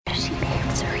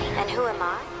who am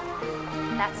I?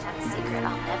 That's not a secret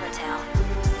I'll never tell.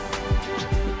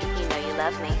 You know you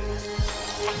love me.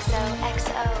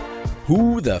 XOXO.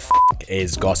 Who the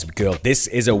is Gossip Girl? This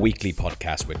is a weekly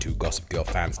podcast where two Gossip Girl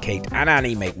fans, Kate and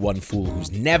Annie, make one fool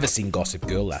who's never seen Gossip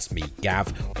Girl, that's me,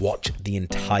 Gav, watch the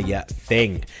entire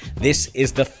thing. This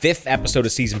is the 5th episode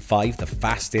of season 5, The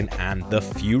Fasting and the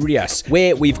Furious,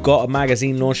 where we've got a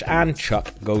magazine launch and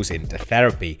Chuck goes into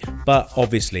therapy, but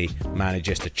obviously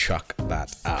manages to chuck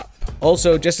that up.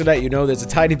 Also, just to let you know, there's a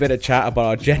tiny bit of chat about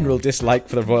our general dislike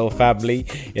for the royal family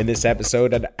in this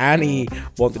episode, and Annie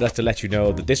wanted us to let you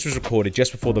know that this was recorded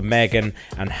just before the Meghan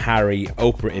and Harry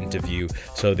Oprah interview,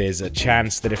 so there's a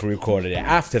chance that if we recorded it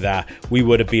after that, we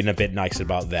would have been a bit nicer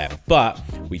about them. But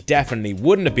we definitely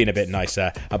wouldn't have been a bit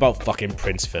nicer about fucking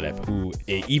Prince Philip, who,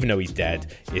 even though he's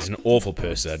dead, is an awful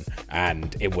person,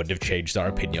 and it wouldn't have changed our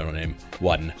opinion on him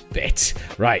one bit.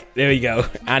 Right, there we go.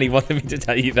 Annie wanted me to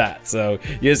tell you that, so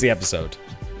here's the episode.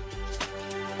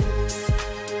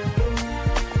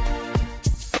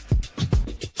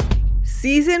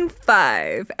 Season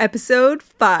 5, Episode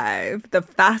 5, The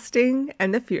Fasting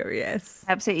and the Furious.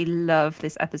 Absolutely love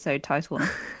this episode title.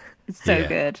 It's so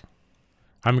good.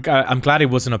 I'm glad it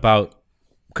wasn't about,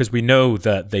 because we know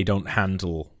that they don't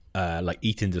handle like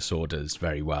eating disorders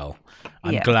very well.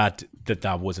 I'm glad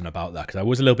that wasn't about that, because I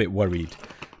was a little bit worried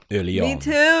early on. Me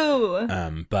too.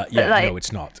 But yeah, no,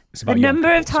 it's not. It's about the Yom number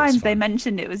Kippur, of so times it's they fine.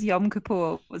 mentioned it was Yom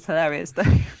Kippur was hilarious,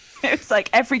 though. It was like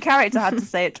every character had to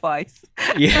say it twice.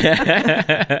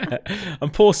 Yeah.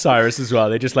 And poor Cyrus as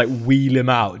well. They just like wheel him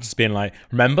out, just being like,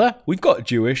 remember, we've got a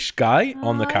Jewish guy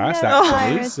on the cast,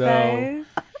 actually. So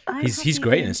he's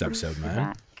great in this episode,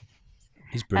 man.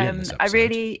 He's brilliant in this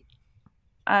episode.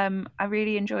 I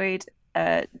really enjoyed,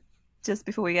 just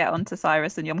before we get on to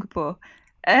Cyrus and Yom Kippur,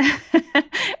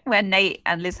 when Nate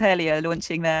and Liz Hurley are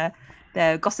launching their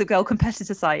Gossip Girl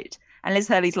competitor site, and Liz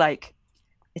Hurley's like,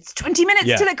 it's 20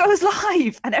 minutes till it goes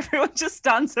live, and everyone just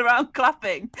stands around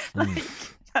clapping. Like,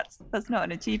 that's not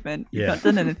an achievement. You've not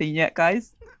done anything yet,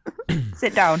 guys.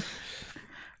 Sit down.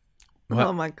 Well,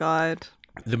 oh my God.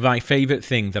 My favorite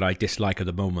thing that I dislike at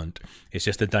the moment is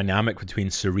just the dynamic between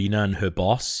Serena and her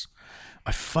boss.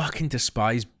 I fucking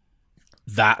despise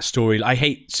that story. I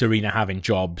hate Serena having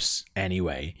jobs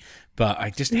anyway, but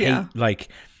I just hate like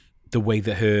the way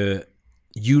that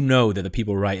that the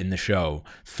people writing the show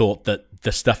thought that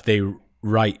the stuff they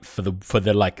write for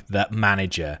the like that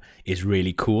manager is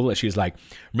really cool. And she was like,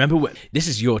 remember this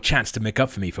is your chance to make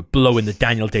up for me for blowing the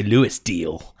Daniel Day-Lewis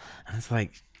deal. And it's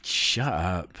like, shut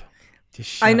up.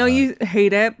 I know you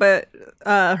hate it, but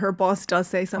her boss does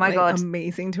say something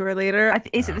amazing to her later.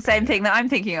 Is it the same thing that I'm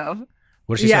thinking of?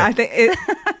 What did she say? I think it.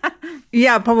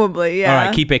 Yeah, probably. Yeah. All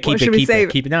right, keep it. We'll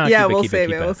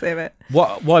save it.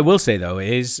 What I will say though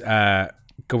is,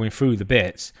 going through the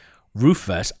bits,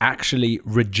 Rufus actually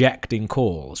rejecting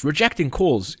calls. Rejecting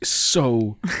calls is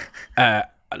so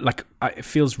it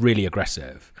feels really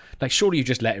aggressive. Like, surely you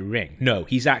just let it ring. No,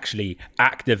 he's actually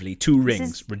actively 2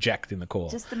 rings rejecting the call.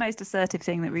 Just the most assertive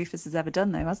thing that Rufus has ever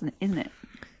done, though, isn't it?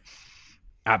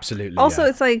 Absolutely. Also,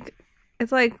 it's like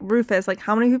Rufus. Like,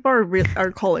 how many people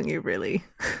are calling you really?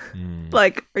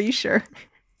 Like, are you sure?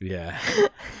 Yeah.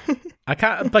 I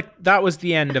can't. Like, that was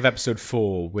the end of episode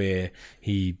 4, where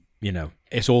he,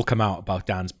 it's all come out about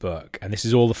Dan's book, and this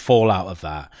is all the fallout of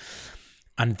that.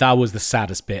 And that was the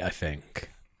saddest bit, I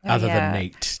think. Other than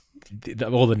Nate.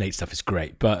 All the Nate stuff is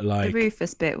great, but like the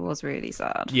Rufus bit was really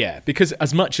sad. Yeah, because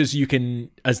as much as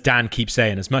as Dan keeps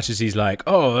saying, as much as he's like,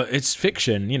 oh, it's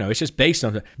fiction, it's just based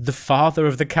on the father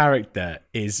of the character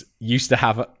used to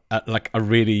have a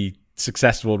really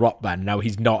successful rock band. Now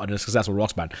he's not in a successful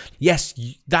rock band. Yes,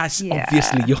 that's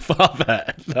obviously your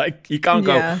father. Like, you can't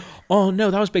go, oh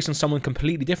no, that was based on someone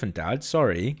completely different, Dad.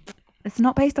 Sorry. It's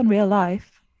not based on real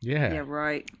life. Yeah. Yeah,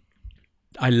 right.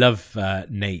 I love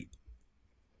Nate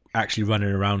actually running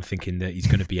around thinking that he's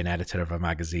going to be an editor of a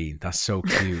magazine. That's so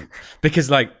cute. Because,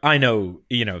 like, I know,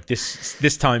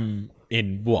 this time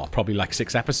in probably like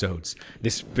 6 episodes,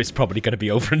 this is probably going to be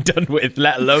over and done with,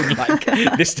 let alone like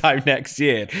this time next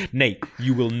year. Nate,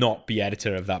 you will not be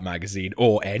editor of that magazine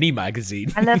or any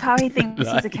magazine. I love how he thinks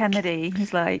he's a Kennedy.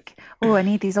 He's like, oh, I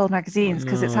need these old magazines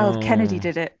because it's how Kennedy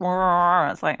did it.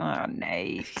 It's like, oh,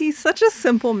 Nate. He's such a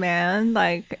simple man.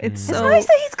 Like, it's nice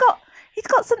that he's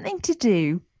got something to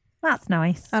do. That's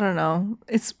nice. I don't know.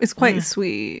 It's quite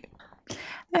sweet.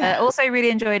 Also really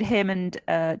enjoyed him and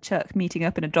Chuck meeting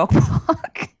up in a dog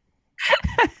park.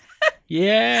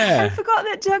 Yeah. I forgot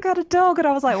that Chuck had a dog, and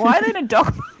I was like, why are they in a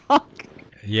dog park?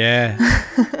 Yeah.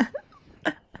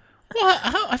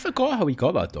 Well, I forgot how he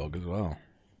got that dog as well.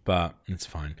 But it's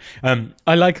fine.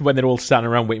 I like when they're all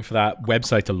standing around waiting for that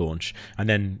website to launch, and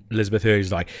then Elizabeth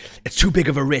Hurley's like, "It's too big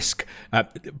of a risk."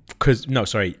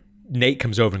 Nate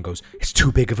comes over and goes, "It's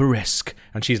too big of a risk,"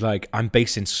 and she's like, "I'm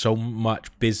basing so much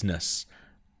business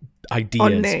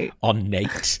ideas on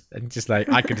Nate," and just like,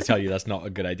 I can tell you that's not a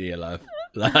good idea, love.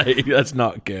 Like, that's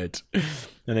not good.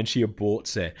 And then she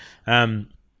aborts it.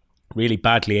 Really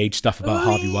badly aged stuff about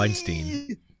Harvey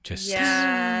Weinstein. Just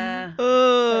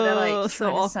So they're like so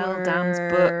trying to sell Dan's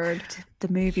book, the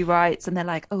movie rights, and they're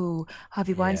like, "Oh,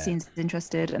 Harvey Weinstein's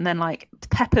interested." And then like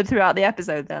peppered throughout the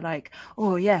episode, they're like,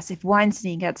 "Oh yes, if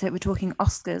Weinstein gets it, we're talking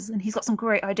Oscars, and he's got some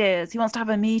great ideas. He wants to have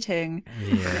a meeting."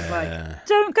 And it's like,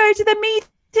 don't go to the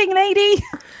meeting, lady.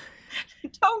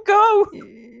 Don't go.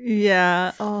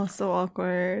 Yeah. Oh, so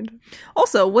awkward.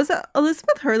 Also, was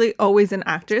Elizabeth Hurley always an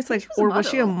actress? Like, was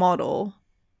she a model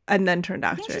and then turned I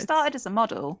actress? think she started as a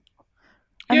model.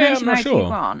 And Yeah, then she I'm not married sure. Hugh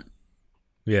Grant.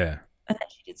 Yeah. And then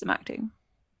she did some acting.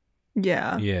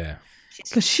 Yeah. Yeah.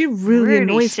 Because she really Really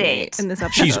annoys me shit. in this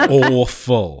episode. She's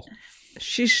awful.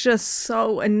 She's just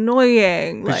so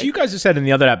annoying. Because Like, you guys have said in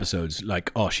the other episodes, like,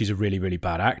 "Oh, she's a really, really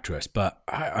bad actress." But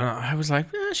I was like,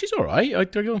 she's all right. I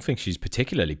don't think she's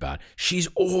particularly bad. She's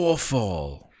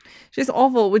awful. she's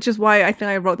awful, which is why I think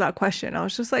I wrote that question. I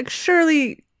was just like,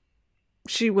 surely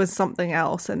she was something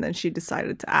else, and then she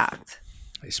decided to act.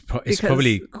 It's Because-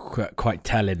 probably quite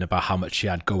telling about how much she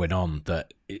had going on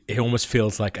that it almost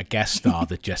feels like a guest star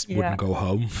that just wouldn't go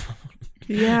home.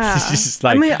 Yeah. It's just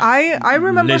like, I mean, I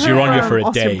remember Liz, her you're on here from for a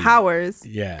Austin day. Powers.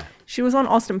 Yeah. She was on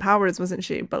Austin Powers, wasn't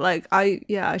she? But like,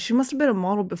 she must have been a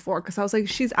model before, because I was like,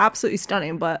 she's absolutely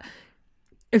stunning. But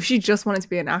if she just wanted to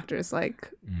be an actress, like,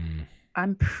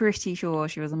 I'm pretty sure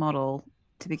she was a model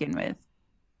to begin with.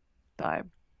 But I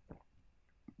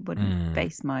wouldn't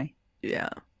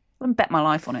wouldn't bet my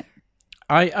life on it.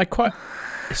 I quite.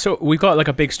 So we've got like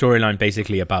a big storyline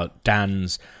basically about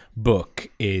Dan's book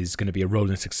is going to be a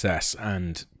rolling success,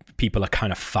 and people are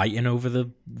kind of fighting over the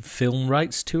film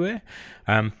rights to it.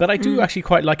 But I do actually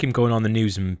quite like him going on the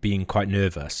news and being quite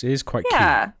nervous. It is quite cute,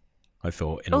 I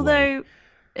thought, in a way. Although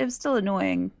it was still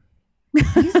annoying.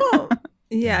 he's not.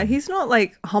 Yeah, he's not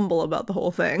like humble about the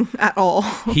whole thing at all.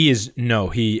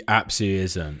 He absolutely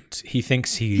isn't. He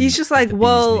thinks He's just is like, the bee's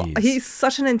well, knees. he's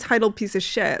such an entitled piece of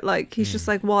shit. Like, he's just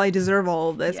like, well, I deserve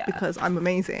all of this because I'm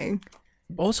amazing.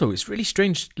 Also, it's really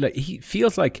strange. Like, he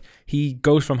feels like he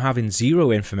goes from having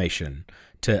zero information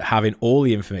to having all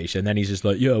the information. And then he's just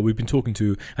like, yeah, we've been talking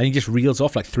to, and he just reels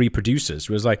off like 3 producers.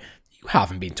 Whereas like, you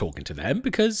haven't been talking to them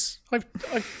because I've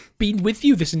been with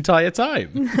you this entire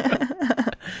time.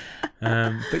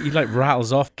 But he like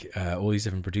rattles off all these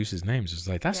different producers' names. It's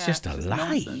like, that's just a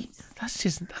lie. Nonsense.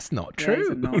 That's not Yeah, true. is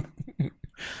it not?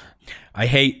 I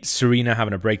hate Serena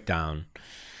having a breakdown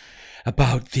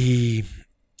about the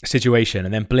situation,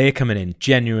 and then Blair coming in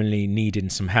genuinely needing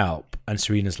some help, and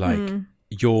Serena's like,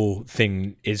 your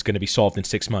thing is going to be solved in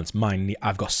 6 months. Mine,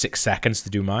 I've got 6 seconds to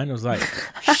do mine. I was like,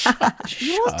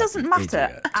 Yours doesn't matter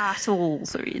idiot. at all,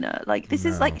 Serena. Like, this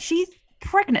is like, she's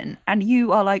pregnant, and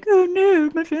you are like, oh no,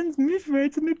 my friend's movie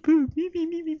rights in my book.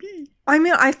 I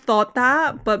mean, I thought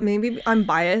that, but maybe I'm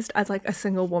biased as like a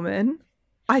single woman.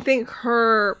 I think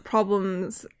her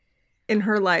problems in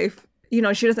her life, you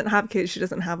know, she doesn't have kids, she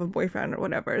doesn't have a boyfriend or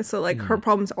whatever. So like her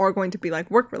problems are going to be like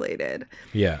work related.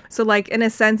 Yeah. So like in a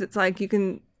sense, it's like you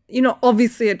can, you know,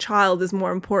 obviously a child is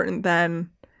more important than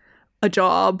a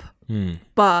job,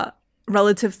 but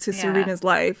relative to Serena's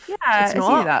life, Yeah, it's I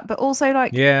not. see that. But also,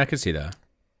 like, Yeah, I can see that.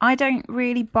 I don't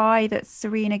really buy that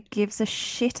Serena gives a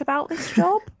shit about this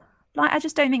job. Like, I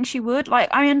just don't think she would. Like,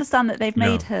 I understand that they've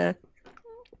made her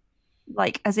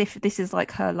like as if this is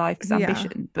like her life's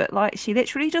ambition, but like she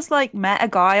literally just like met a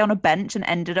guy on a bench and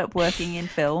ended up working in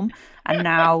film, and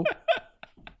now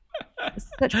it's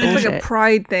such bullshit. It's like a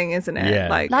pride thing, isn't it? Yeah.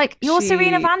 Like, you're she-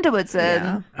 Serena Vanderwoodson.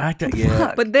 Yeah. I don't,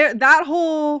 yeah. But there, that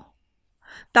whole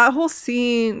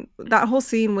scene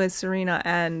with Serena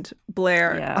and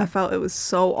Blair, Yeah. I felt it was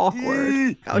so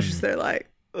awkward. I was just there like,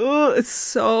 oh, it's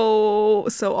so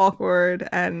awkward.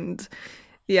 And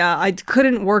yeah, I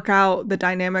couldn't work out the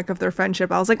dynamic of their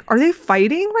friendship. I was like, are they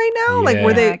fighting right now? Like, were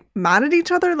Yeah. they mad at each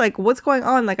other? Like, what's going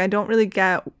on? Like, I don't really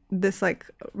get this like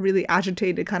really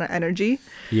agitated kind of energy.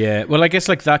 Yeah, well, I guess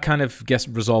like that kind of gets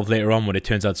resolved later on when it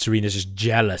turns out Serena's just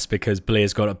jealous because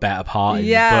Blair's got a better part in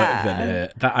the book than her.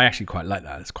 That I actually quite like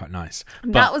that. It's quite nice.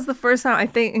 That was the first time I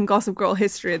think in Gossip Girl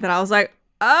history that I was like,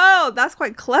 oh, that's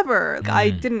quite clever. I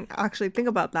didn't actually think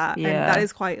about that. And Yeah. that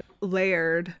is quite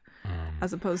layered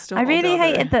as opposed to I all the really other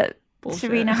hated that bullshit.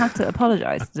 Serena had to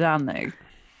apologize to Dan though,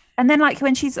 and then like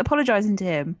when she's apologizing to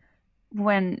him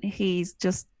when he's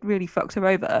just really fucked her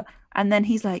over, And then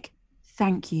he's like,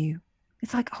 thank you.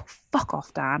 It's like, oh, fuck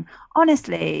off, Dan.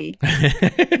 Honestly.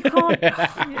 You can't.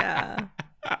 Yeah.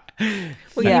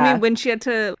 Well, Yeah. you mean when she had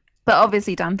to? But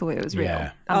obviously Dan thought it was real.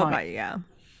 Yeah. I'm Oh like, my, yeah.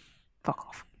 fuck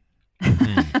off.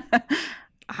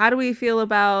 How do we feel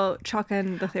about Chuck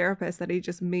and the therapist that he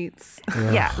just meets?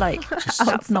 Yeah, like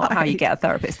that's not how you outside. get a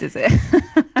therapist, is it?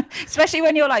 Especially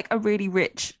when you're like a really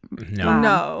rich No. man.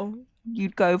 No.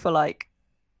 You'd go for like,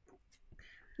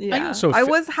 Yeah. also I fe-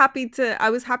 was happy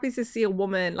to see a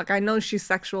woman, like I know she's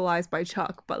sexualized by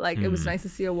Chuck, but like it was nice to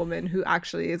see a woman who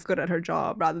actually is good at her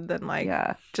job rather than like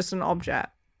yeah. just an object.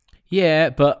 Yeah,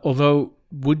 but although,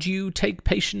 would you take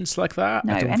patients like that?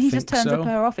 No, I don't and he think just turns so. up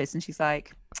at her office and she's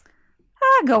like,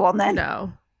 go on then.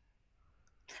 No.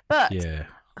 But Yeah.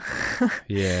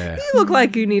 Yeah. You look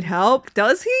like you need help,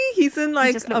 does he? He's in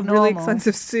like just a look really normal.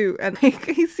 expensive suit and like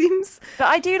he seems but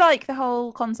I do like the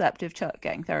whole concept of Chuck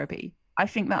getting therapy. I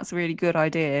think that's a really good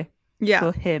idea yeah.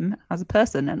 for him as a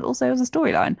person and also as a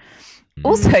storyline.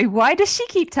 Also, why does she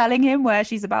keep telling him where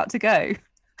she's about to go?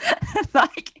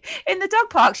 Like in the dog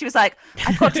park, she was like,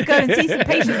 I've got to go and see some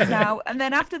patients now. And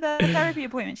then after the therapy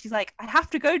appointment, she's like, I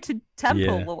have to go to Temple.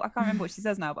 Yeah. Well, I can't remember what she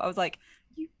says now, but I was like,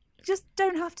 you just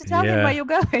don't have to tell him Yeah. where you're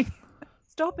going.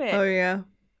 Stop it. Oh yeah.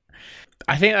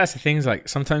 I think that's the thing. Is like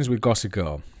sometimes with Gossip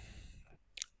Girl,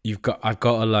 I've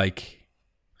got to like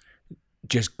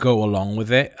just go along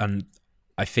with it, and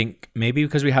I think maybe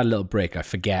because we had a little break, I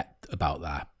forget about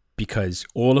that because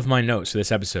all of my notes for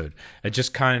this episode are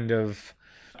just kind of.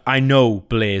 I know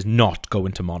Blair's not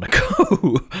going to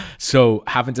Monaco, so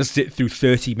having to sit through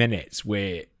 30 minutes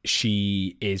where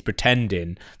she is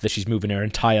pretending that she's moving her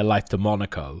entire life to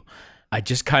Monaco, I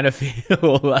just kind of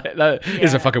feel like that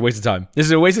is a fucking waste of time. This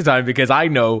is a waste of time because I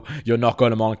know you're not going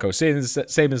to Monaco. Same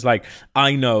as like,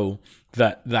 I know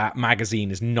that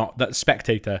magazine is not, that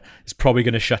Spectator is probably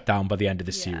going to shut down by the end of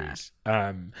the series.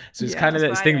 So it's Yeah, kind of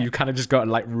that's this thing right. where you kind of just got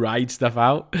to like ride stuff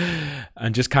out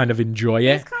and just kind of enjoy it.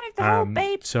 It's kind of the whole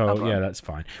babe. So Oh, go yeah, on. that's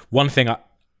fine. One thing I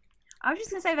was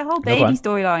just gonna say the whole go baby on.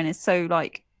 storyline is so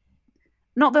like,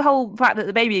 not the whole fact that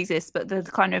the baby exists, but the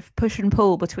kind of push and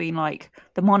pull between like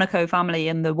the Monaco family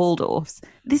and the Waldorfs.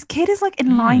 This kid is like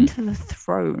in line to the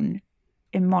throne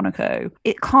in Monaco.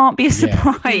 It can't be a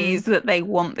surprise that they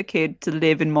want the kid to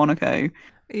live in Monaco.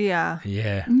 Yeah.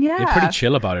 yeah, Yeah. they're pretty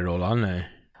chill about it all, aren't they?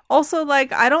 Also,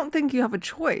 like, I don't think you have a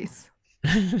choice.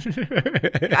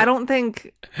 I don't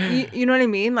think, you know what I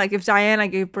mean? Like, if Diana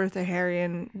gave birth to Harry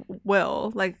and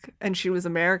Will, like, and she was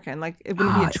American, like, it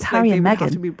wouldn't be a It's choice. Harry Like, they and would have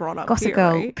Meghan. to be brought up Gossip here,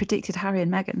 Girl right? predicted Harry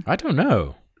and Meghan. I don't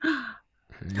know.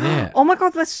 Yeah. Oh my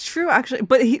god, that's true, actually.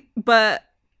 But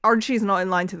Archie's not in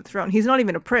line to the throne. He's not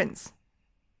even a prince.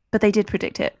 But they did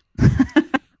predict it.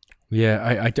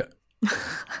 Yeah,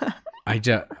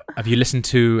 have you listened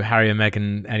to Harry and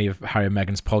Meghan, any of Harry and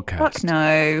Meghan's podcasts? Fuck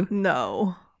no.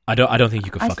 No. I don't think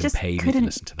you could I fucking just pay me to couldn't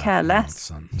listen to that care less.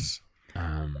 nonsense.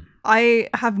 I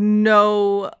have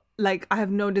no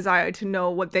desire to know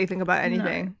what they think about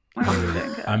anything.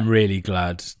 I'm really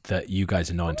glad that you guys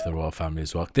are not into the royal family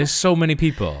as well. There's so many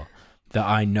people that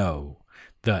I know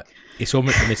that it's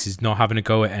almost, and this is not having a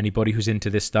go at anybody who's into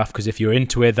this stuff, because if you're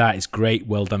into it, that is great,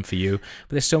 well done for you. But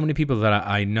there's so many people that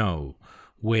I know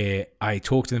where I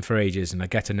talk to them for ages and I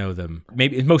get to know them.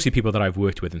 Maybe it's mostly people that I've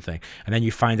worked with and things. And then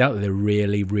you find out that they're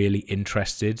really, really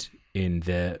interested in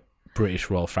the British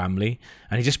royal family,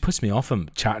 and it just puts me off them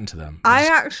chatting to them. I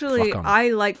Just actually, fuck 'em.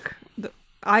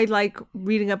 I like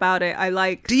reading about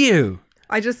it. Do you?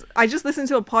 I just listened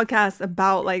to a podcast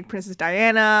about like Princess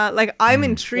Diana. Like I'm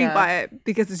intrigued Yeah. by it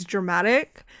because it's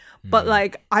dramatic, but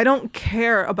like I don't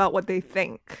care about what they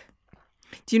think.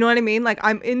 Do you know what I mean? Like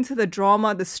I'm into the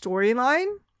drama, the storyline,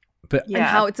 But and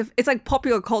how it's like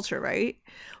popular culture, right?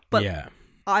 But yeah.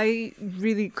 I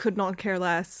really could not care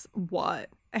less what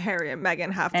Harry and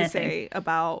Meghan have to Anything. say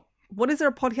about what is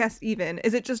their podcast even?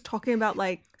 Is it just talking about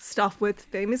like stuff with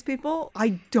famous people?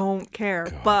 I don't care.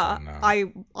 God, but I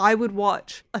don't I would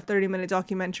watch a 30-minute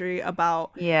documentary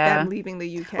about them leaving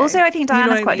the UK. Also, I think You know Diana's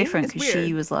what I quite mean? different It's because she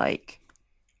weird. was like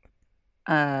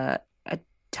a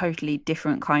totally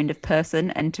different kind of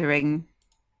person entering.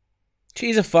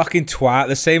 She's a fucking twat,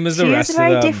 the same as the She is rest a of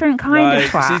very them. different kind of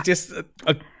twat. She's just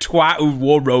a twat who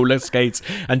wore roller skates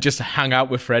and just hung out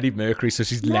with Freddie Mercury, so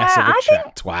she's less of a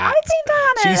twat. I think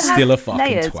Diana She's has still a fucking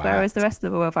layers, twat. whereas the rest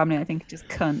of the royal family, I think, are just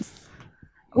cunts.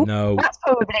 Oh, No. that's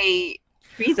probably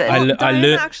reason. Diana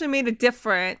learned- actually made a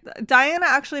difference. Diana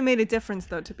actually made a difference,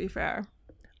 though. To be fair,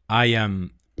 I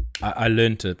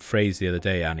learned a phrase the other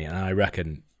day, Annie, and I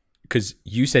reckon because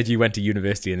you said you went to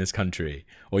university in this country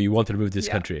or you wanted to move to this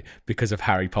Yeah. country because of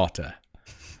Harry Potter.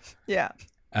 yeah.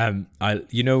 do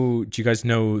you guys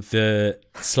know the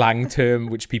slang term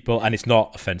which people, and it's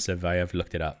not offensive, I have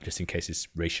looked it up just in case it's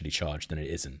racially charged, and it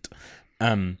isn't.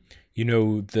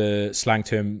 The slang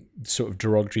term sort of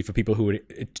derogatory for people who are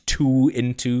too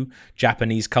into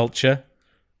Japanese culture,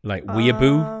 like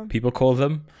weeaboo, people call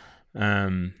them.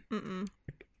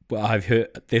 Well, I've heard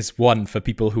there's one for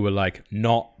people who are like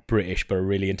not British but are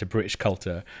really into British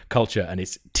culture, and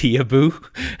it's teaboo.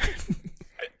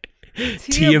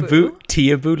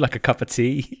 Teaboo, like a cup of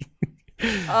tea.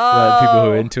 Like people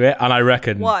who are into it, and I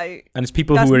reckon why? And it's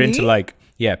people That's who are me?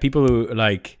 into people who are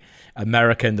like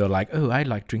American. They're like, oh, I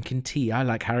like drinking tea. I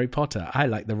like Harry Potter. I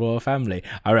like the royal family.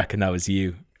 I reckon that was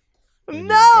you.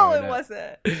 No, it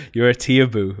wasn't. You're a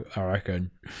teaboo, I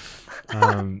reckon.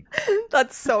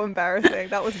 That's so embarrassing.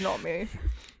 That was not me.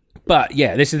 But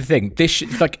yeah, this is the thing.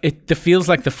 It feels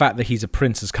like the fact that he's a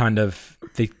prince is kind of,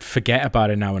 they forget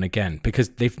about it now and again because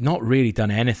they've not really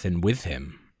done anything with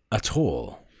him at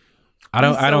all. I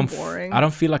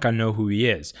don't feel like I know who he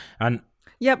is. And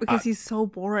yeah, because he's so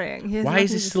boring. Why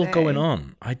is this still going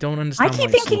on? I don't understand. I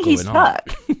keep thinking he's Chuck.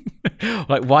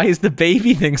 Like, why is the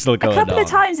baby thing still going on? A couple of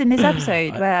times in this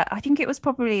episode where I think it was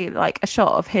probably like a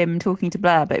shot of him talking to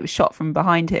Blair, but it was shot from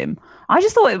behind him. I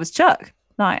just thought it was Chuck.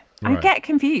 Like, I get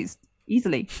confused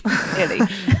easily, really.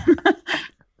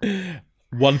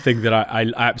 One thing that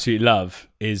I absolutely love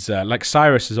is like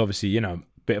Cyrus is obviously, a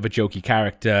bit of a jokey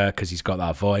character because he's got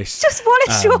that voice. Just what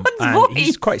is Sean's voice?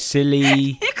 He's quite silly.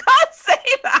 You can't say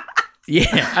that.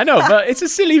 Yeah, I know, but it's a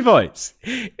silly voice.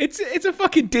 It's a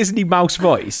fucking Disney mouse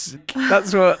voice.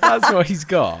 That's what he's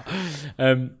got.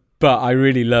 But I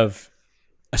really love,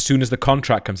 as soon as the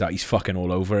contract comes out, he's fucking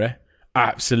all over it.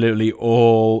 Absolutely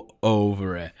all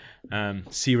over it.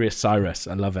 Serious Cyrus,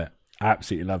 I love it. I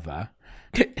absolutely love that.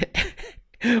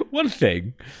 One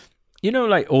thing,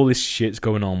 like all this shit's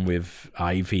going on with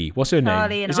Ivy. What's her name?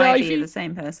 Charlie and Ivy are the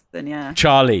same person, yeah.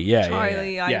 Charlie, yeah.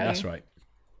 Charlie, yeah. Ivy. Yeah, that's right.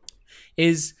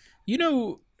 Is,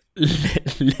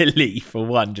 Lily, for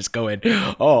one, just going,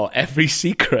 oh, every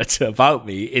secret about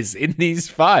me is in these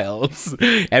files.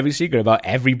 Every secret about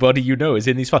everybody you know is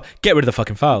in these files. Get rid of the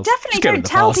fucking files. Definitely don't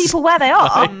tell people where they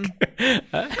are.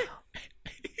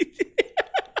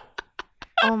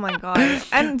 Oh my god.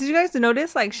 And did you guys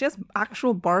notice, like, she has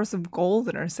actual bars of gold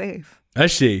in her safe? Has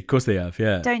she? Of course they have,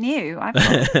 yeah. Don't you? I've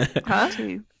got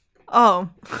two. Oh.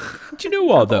 Do you know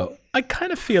what, though? I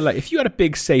kind of feel like if you had a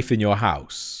big safe in your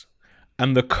house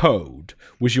and the code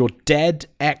was your dead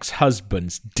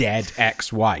ex-husband's dead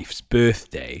ex-wife's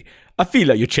birthday, I feel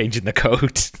like you're changing the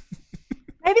code.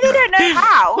 Maybe they don't know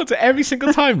how. What's it, every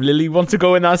single time Lily wants to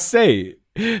go in that safe?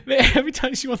 Every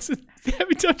time she wants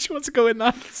to go in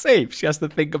that safe, she has to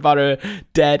think about her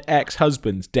dead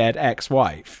ex-husband's dead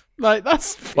ex-wife. Like,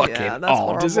 that's fucking that's odd,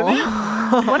 horrible. isn't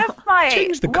it? One of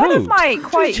my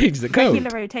quite Change the code.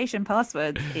 regular rotation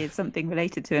passwords is something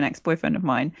related to an ex-boyfriend of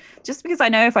mine. Just because I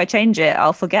know if I change it,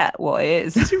 I'll forget what it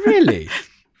is. Is it really?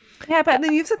 Yeah, but And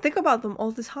then you have to think about them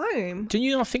all the time. Do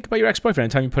you not think about your ex-boyfriend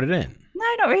every time you put it in?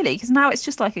 no, not really, because now it's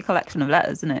just like a collection of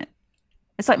letters, isn't it?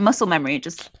 It's like muscle memory. It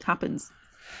just happens.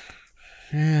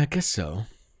 Yeah, I guess so.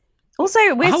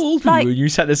 Also, with How old were you when you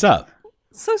set this up?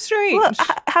 So strange. well,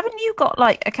 haven't you got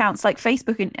like accounts like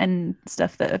Facebook and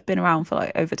stuff that have been around for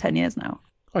like over 10 years now?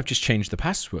 I've just changed the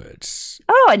passwords.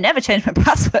 Oh, I never changed my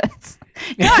passwords.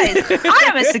 Guys, I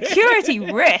am a security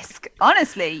risk.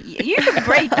 Honestly, you can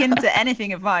break into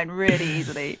anything of mine really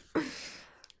easily.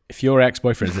 If your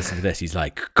ex-boyfriend's listening to this, he's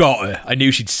like, got her. I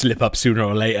knew she'd slip up sooner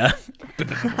or later.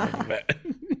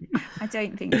 I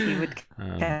don't think he would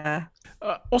care.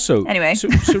 Also, Anyway,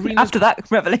 Serena's, after that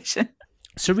revelation.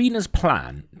 Serena's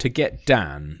plan to get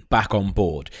Dan back on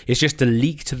board is just to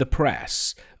leak to the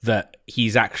press that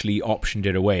he's actually optioned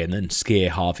it away and then scare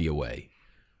Harvey away.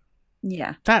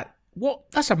 Yeah.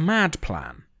 That's a mad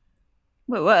plan.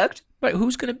 Well, it worked. Like,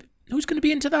 who's gonna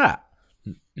be into that?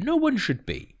 No one should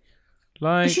be.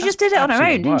 Like, But she that's just did it on her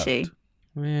absolutely own, wild. didn't she?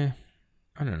 Yeah,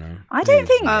 I don't know. I don't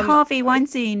think Harvey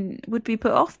Weinstein would be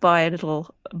put off by a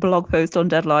little blog post on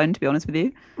Deadline, to be honest with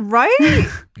you. Right?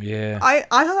 Yeah, I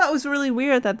thought that was really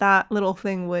weird that little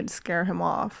thing would scare him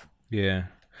off. yeah.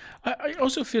 I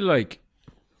also feel like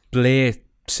Blair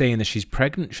saying that she's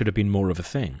pregnant should have been more of a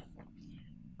thing.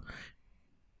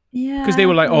 Yeah. Because they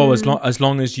were like, oh, as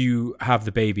long as you have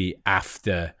the baby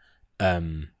after,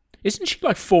 isn't she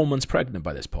like 4 months pregnant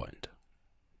by this point?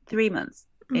 3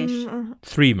 months-ish.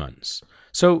 3 months.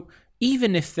 So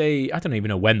even if I don't even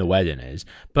know when the wedding is,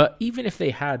 but even if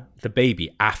they had the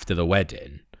baby after the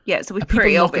wedding, Yeah, so we're are people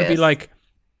pretty not going obvious. to be like,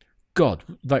 God,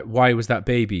 like, why was that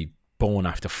baby born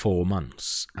after 4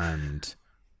 months and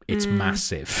it's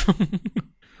massive?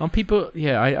 People,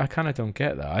 I kind of don't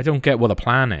get that. I don't get what the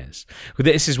plan is. But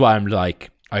this is why I'm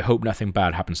like, I hope nothing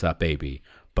bad happens to that baby,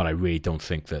 but I really don't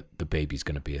think that the baby's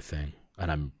going to be a thing.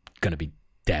 And I'm going to be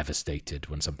devastated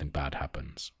when something bad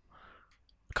happens.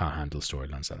 I can't handle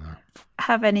storylines like that.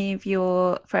 Have any of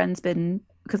your friends been,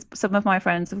 because some of my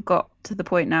friends have got to the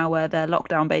point now where their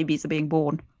lockdown babies are being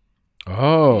born.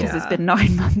 Oh. Because it's been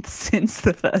 9 months since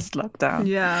the first lockdown.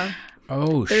 Yeah.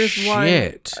 Oh, There's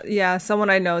shit. Yeah, someone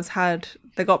I know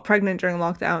they got pregnant during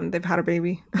lockdown. They've had a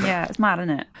baby. Yeah, it's mad,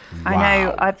 isn't it? Wow. I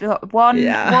know I've got one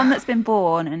Yeah. that's been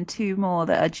born and 2 more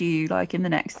that are due like in the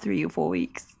next 3 or 4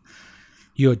 weeks.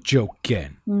 You're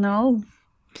joking. No.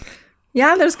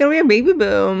 Yeah, there's gonna be a baby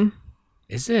boom.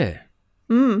 Is it?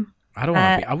 I don't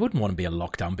want to be. I wouldn't want to be a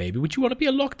lockdown baby. Would you want to be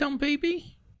a lockdown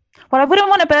baby? Well, I wouldn't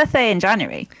want a birthday in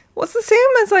January. What's the same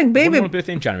as like I baby? wouldn't want a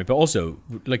birthday in January, but also,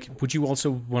 like, would you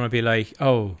also want to be like,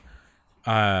 oh,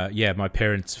 yeah, my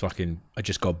parents I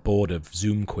just got bored of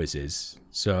Zoom quizzes,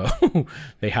 so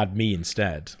they had me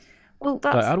instead. Well,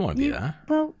 that's, Like, I don't want to be that.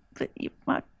 Well, but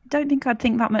I don't think I'd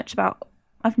think that much about.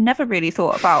 I've never really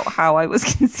thought about how I was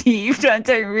conceived. I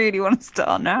don't really want to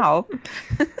start now.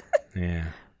 Yeah.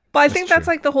 But I That's think that's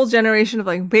true. like the whole generation of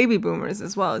like baby boomers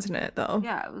as well, isn't it? Though.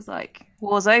 Yeah, it was like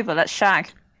war's over. Let's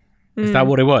shag. Is that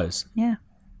what it was? Yeah.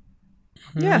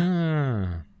 Yeah.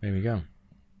 Ah, there we go.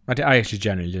 I actually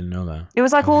genuinely didn't know that. It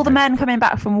was like all the men coming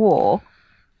back from war.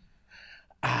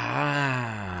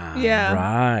 Ah. Yeah.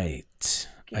 Right.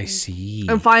 I see.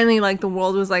 And finally, like the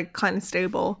world was like kind of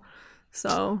stable.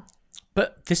 So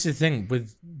But this is the thing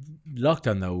with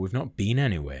lockdown, though. We've not been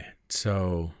anywhere,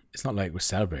 so it's not like we're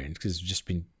celebrating because we've just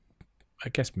been. I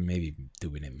guess maybe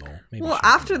doing it more. Maybe well, shagging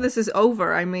after more. this is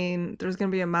over, I mean, there's gonna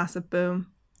be a massive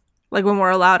boom. Like when we're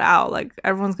allowed out, like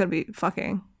everyone's gonna be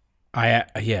fucking. I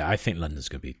think London's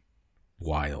gonna be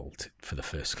wild for the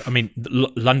first. I mean,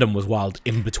 London was wild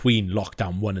in between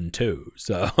lockdown 1 and 2.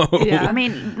 So Yeah. I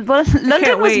mean, well,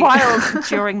 London was wait. wild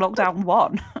during lockdown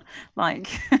 1. Like,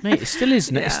 mate, it still is.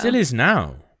 Yeah. It still is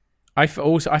now. I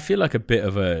feel like a bit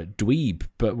of a dweeb,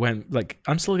 but when like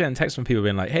I'm still getting texts from people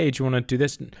being like, "Hey, do you want to do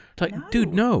this?" Like,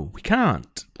 dude, no, we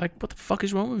can't. Like, what the fuck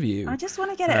is wrong with you? I just want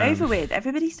to get it over with.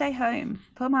 Everybody stay home.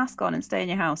 Put a mask on and stay in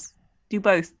your house. Do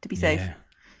both to be safe.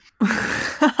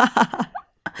 Yeah.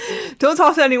 Don't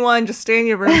talk to anyone. Just stay in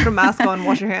your room, put a mask on,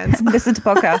 wash your hands. Listen to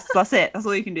podcasts. That's it. That's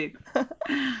all you can do.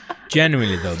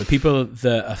 Genuinely though, the people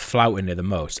that are flouting it the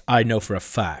most, I know for a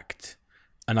fact,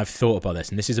 and I've thought about this,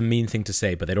 and this is a mean thing to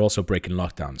say, but they're also breaking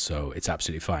lockdown, so it's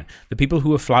absolutely fine. The people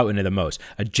who are flouting it the most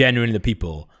are genuinely the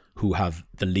people who have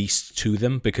the least to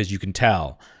them, because you can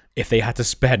tell if they had to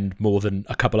spend more than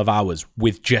a couple of hours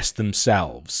with just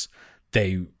themselves,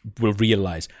 they will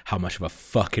realize how much of a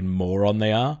fucking moron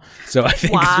they are. So I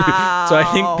think, so I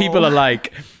think people are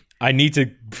like, I need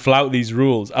to flout these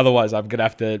rules, otherwise I'm gonna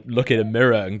have to look in a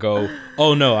mirror and go,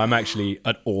 oh no, I'm actually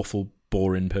an awful,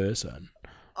 boring person.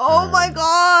 Oh my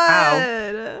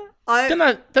god!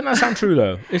 Doesn't that sound true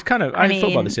though? It's kind of. I thought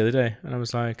mean- about this the other day, and I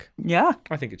was like, Yeah.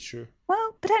 I think it's true.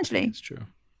 Well, potentially. It's true.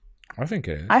 I think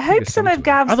it is. I think hope it's some of something to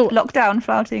it. Gav's Otherwise- lockdown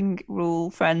flouting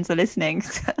rule friends are listening.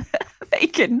 So they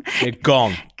can They're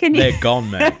gone. Can you- They're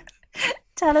gone, man.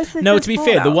 tell us. No, to be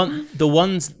fair, the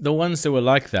ones that were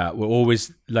like that were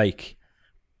always like,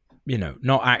 you know,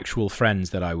 not actual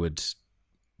friends that I would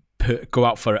go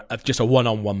out for just a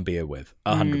one-on-one beer with.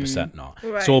 100% not.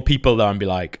 Right. So all people that I'd be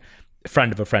like,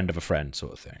 friend of a friend of a friend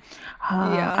sort of thing.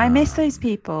 Yeah. I miss those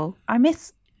people. I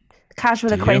miss casual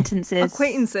Do you? acquaintances.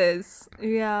 Acquaintances,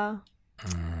 yeah. I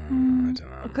don't know.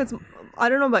 Because I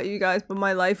don't know about you guys, but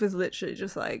my life is literally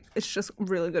just like it's just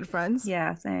really good friends,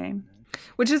 Yeah, same.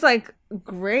 which is like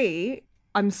great.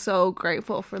 I'm so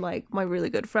grateful for like my really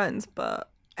good friends, but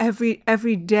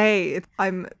every day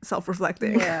I'm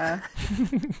self-reflecting. Yeah.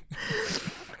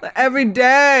 Like, every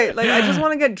day, like I just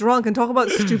want to get drunk and talk about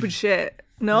stupid shit.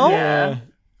 No, Yeah.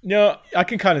 No, I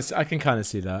can kind of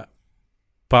see that.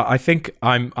 But I think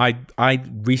I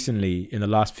recently in the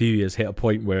last few years hit a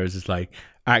point where it's just like,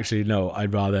 actually no,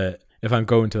 I'd rather, if I'm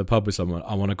going to the pub with someone,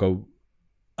 I want to go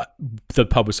to the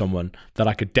pub with someone that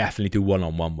I could definitely do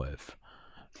one-on-one with.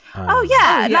 Oh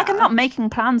yeah. Oh, Like yeah. I'm not making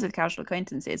plans with casual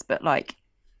acquaintances, but like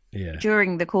Yeah.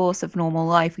 during the course of normal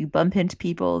life, you bump into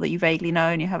people that you vaguely know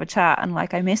and you have a chat, and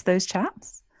like I miss those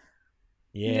chats.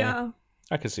 Yeah.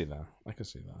 I can see that. I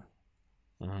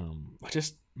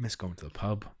just miss going to the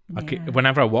pub.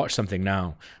 Whenever I watch something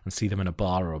now and see them in a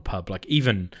bar or a pub, like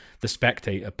even the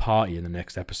Spectator party in the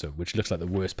next episode, which looks like the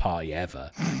worst party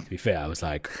ever. To be fair, I was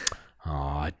like,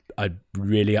 oh, I'd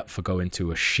really up for going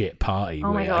to a shit party.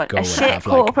 Oh my where god, I'd go a and shit have,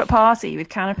 like, corporate party with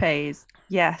canapes.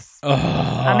 Yes. oh,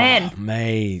 I'm in.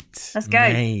 mate. Let's go.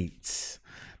 Mate.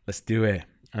 Let's do it.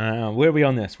 Where are we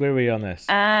on this?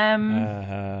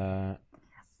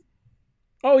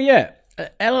 Oh yeah,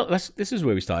 this is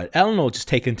where we started. Eleanor just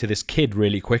taken to this kid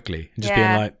really quickly and just being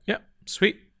like, "Yeah,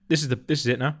 sweet. This is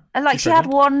it now." And like She's she had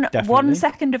pregnant. one Definitely.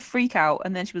 second of freak out,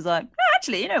 and then she was like,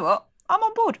 "Actually, you know what? I'm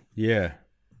on board. Yeah.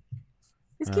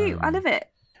 It's cute. I love it."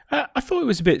 I thought it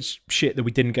was a bit shit that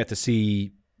we didn't get to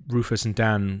see Rufus and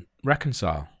Dan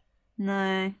reconcile.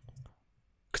 No.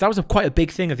 Because that was quite a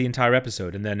big thing of the entire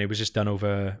episode, and then it was just done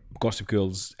over Gossip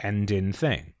Girl's ending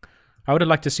thing. I would have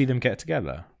liked to see them get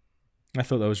together. I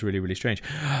thought that was really, really strange.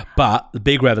 But the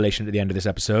big revelation at the end of this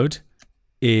episode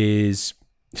is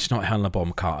it's not Helena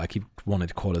Bonham Carter. I keep wanting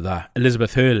to call her that.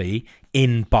 Elizabeth Hurley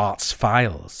in Bart's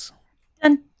files.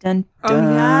 Dun, dun, Oh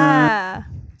dun. yeah.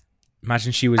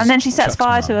 Imagine she was. And then she sets Chuck's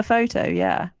fire mum. to a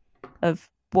photo, of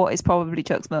what is probably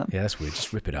Chuck's mum. Yeah, that's weird.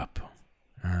 Just rip it up.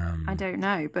 I don't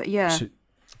know, but yeah. So-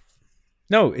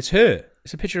 no, it's her.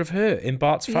 It's a picture of her in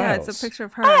Bart's Yeah, files. it's a picture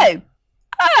of her. Oh!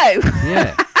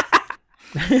 Yeah.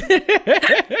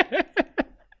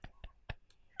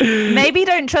 Maybe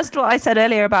don't trust what I said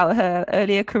earlier about her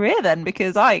earlier career then,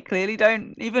 because I clearly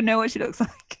don't even know what she looks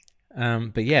like.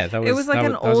 But yeah, that was. It was like that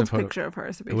an that was a old photo- picture of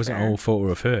her. To be It was fair. an old photo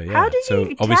of her. Yeah. How did so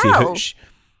you obviously tell? Her,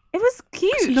 It was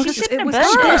cute. it looks- She shouldn't it have was burned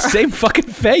she's got her. the same fucking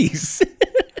face.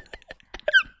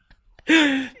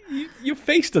 Your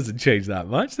face doesn't change that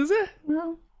much, does it?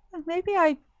 Well, maybe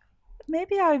I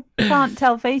can't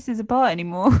tell faces apart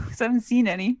anymore because I haven't seen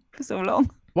any for so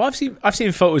long. Well, I've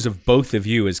seen photos of both of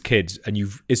you as kids, and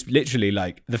it's literally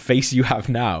like the face you have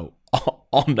now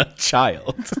on a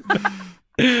child.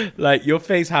 Like your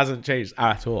face hasn't changed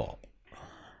at all.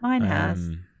 Mine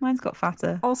has. Mine's got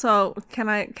fatter. Also, can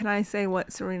I say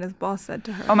what Serena's boss said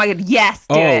to her? Oh my god, yes,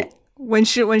 do Oh. it. When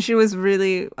she was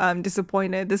really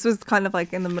disappointed. This was kind of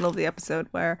like in the middle of the episode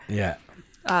where Yeah.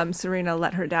 Serena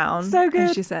let her down. So good.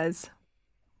 And she says,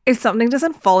 if something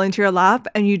doesn't fall into your lap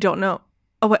and you don't know,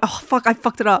 oh wait, oh fuck, I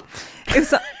fucked it up. If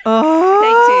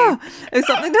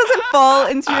something doesn't fall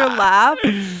into your lap,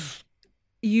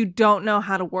 you don't know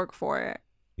how to work for it.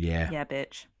 Yeah. Yeah,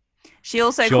 bitch. She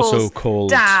also She also calls called-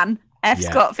 Dan F. Yeah.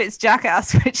 Scott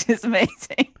Fitzjackass, which is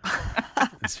amazing.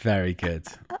 It's very good.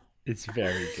 It's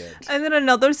very good. And then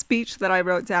another speech that I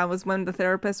wrote down was when the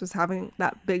therapist was having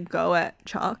that big go at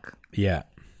Chuck. Yeah.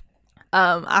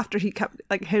 After he kept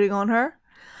like hitting on her,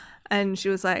 and she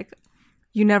was like,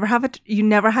 you never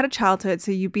had a childhood,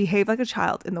 so you behave like a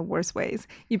child in the worst ways.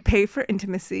 You pay for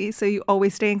intimacy, so you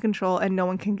always stay in control and no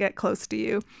one can get close to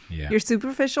you. Yeah. Your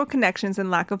superficial connections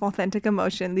and lack of authentic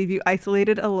emotion leave you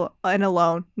isolated and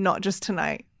alone, not just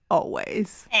tonight,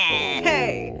 always.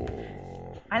 Hey.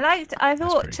 I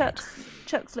thought pretty good.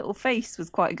 Chuck's little face was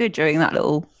quite good during that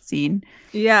little scene.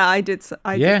 Yeah, I did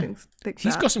Yeah. think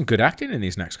He's that. got some good acting in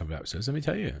these next couple of episodes, let me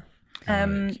tell you.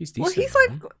 He's Well,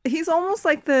 decent. he's almost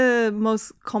like the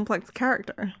most complex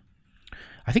character.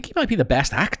 I think he might be the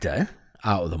best actor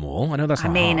out of them all. I know that's I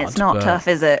not mean, hard, it's not but- tough,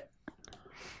 is it?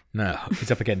 No,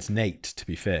 he's up against Nate, to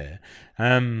be fair.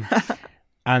 And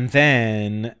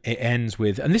then it ends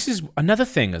with, and this is another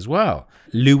thing as well,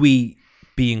 Louis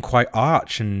being quite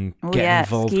arch and Oh, getting yeah,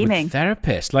 involved scheming. with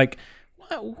therapists. Like,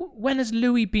 when has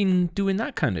Louis been doing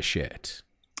that kind of shit?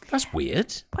 That's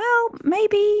weird. Well,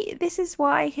 maybe this is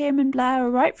why him and Blair are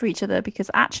right for each other, because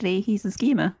actually he's a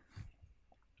schemer.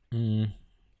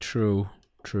 True.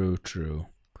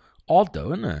 Odd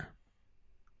though, isn't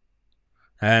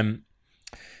it?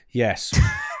 Yes.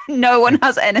 No one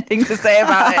has anything to say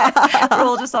about it. We're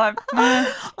all just like,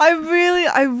 I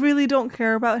really don't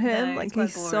care about him. No, like he's quite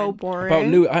he's so boring. About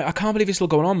Louis, I can't believe it's still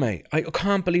going on, mate. I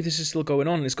can't believe this is still going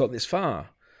on and it's got this far.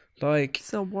 Like,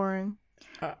 So boring.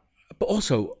 but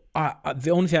also,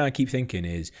 the only thing I keep thinking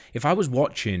is, if I was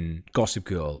watching Gossip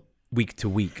Girl week to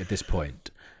week at this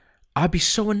point, I'd be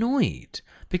so annoyed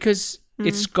because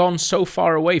it's gone so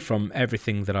far away from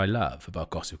everything that I love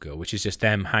about Gossip Girl, which is just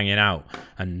them hanging out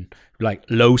and like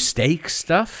low stakes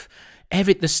stuff.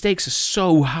 The stakes are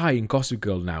so high in Gossip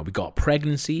Girl now. We got a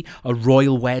pregnancy, a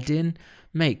royal wedding.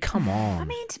 Mate, come on. I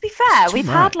mean, to be fair, too we've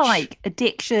had much. like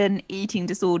addiction, eating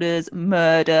disorders,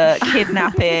 murder,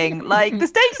 kidnapping. Like the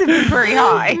stakes have been pretty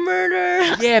high.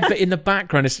 Murder. Yeah, but in the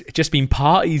background, it's just been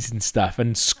parties and stuff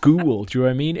and school. Do you know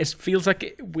what I mean? It feels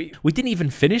like we didn't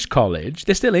even finish college.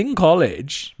 They're still in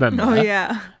college. Remember? Oh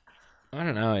yeah. I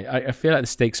don't know. I feel like the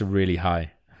stakes are really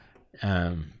high.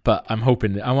 But I'm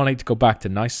hoping, I want it to go back to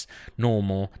nice,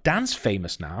 normal. Dan's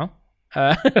famous now.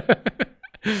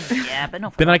 Yeah, but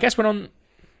not for Then I guess we're on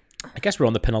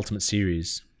the penultimate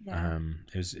series.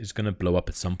 It's going to blow up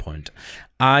at some point.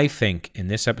 I think in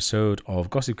this episode of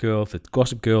Gossip Girl, that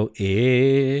Gossip Girl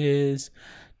is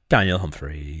Daniel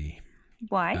Humphrey.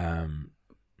 Why?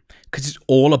 Because it's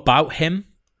all about him.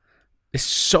 There's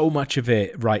so much of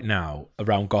it right now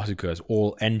around Gossip Girl. It's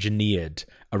all engineered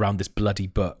around this bloody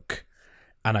book.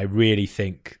 And I really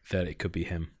think that it could be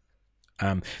him.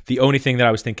 The only thing that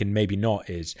I was thinking maybe not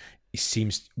is, it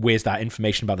seems, where's that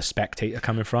information about the Spectator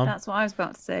coming from? That's what I was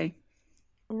about to say.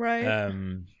 Right.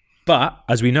 But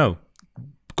as we know,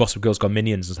 Gossip Girl's got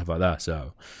minions and stuff like that,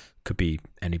 so could be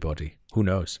anybody. Who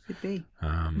knows? Could be.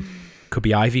 Could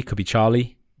be Ivy, could be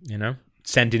Charlie, you know,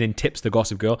 sending in tips to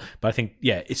Gossip Girl. But I think,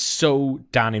 yeah, it's so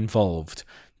Dan involved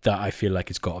that I feel like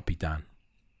it's got to be Dan.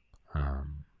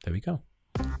 There we go.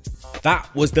 That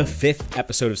was the 5th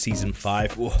episode of season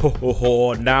 5.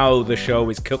 Whoa, now the show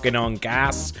is cooking on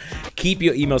gas. Keep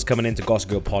your emails coming into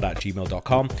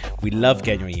gossipgirlpod@gmail.com. We love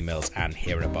getting your emails and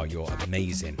hearing about your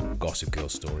amazing Gossip Girl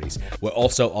stories. We're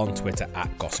also on Twitter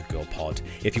 @gossipgirlpod.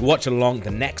 If you watch along,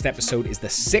 the next episode is the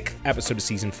 6th episode of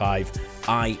season 5.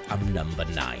 I am number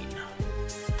 9.